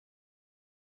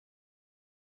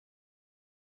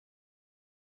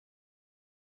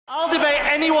I'll debate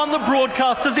anyone the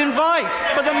broadcasters invite.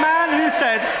 But the man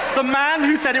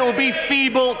who said it will be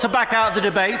feeble to back out of the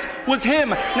debates was him.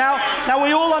 Now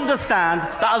we all understand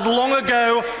that as long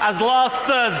ago as last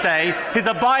Thursday, his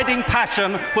abiding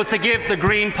passion was to give the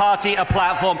Green Party a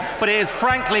platform. But it is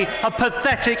frankly a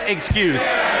pathetic excuse.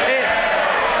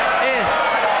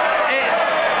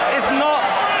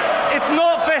 It's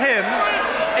not for him.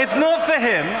 It's not for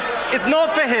him. It's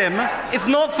not for him, it's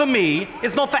not for me,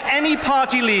 it's not for any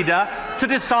party leader to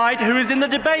decide who is in the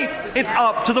debates. It's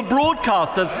up to the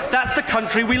broadcasters. That's the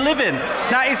country we live in.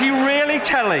 Now, is he really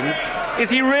telling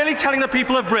the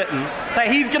people of Britain that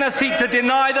he's going to seek to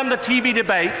deny them the TV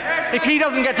debates if he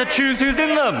doesn't get to choose who's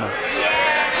in them?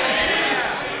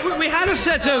 We had a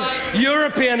set of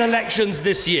European elections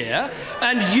this year,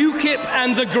 and UKIP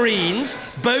and the Greens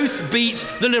both beat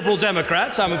the Liberal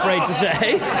Democrats, I'm afraid to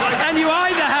say. And you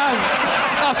either have...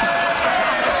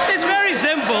 it's very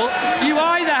simple. You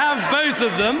either have both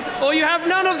of them, or you have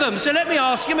none of them. So let me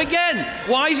ask him again.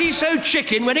 Why is he so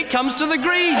chicken when it comes to the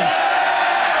Greens?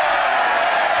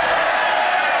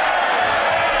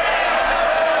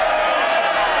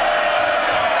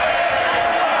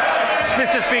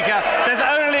 Mr. Speaker, there's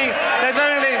only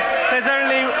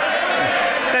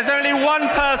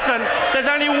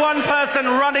one person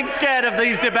running scared of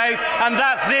these debates, and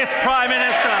that's this Prime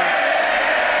Minister.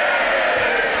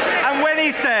 And when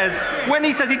he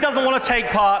says he doesn't want to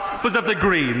take part because of the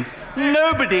Greens,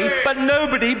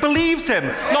 nobody believes him.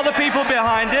 Not the people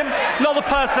behind him, not the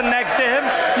person next to him,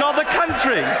 not the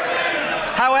country.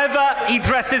 However he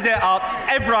dresses it up,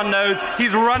 everyone knows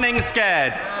he's running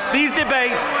scared. These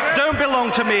debates don't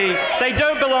belong to me, they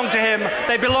don't belong to him,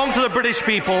 they belong to the British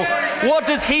people. What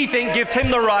does he think gives him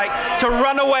the right to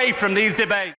run away from these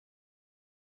debates?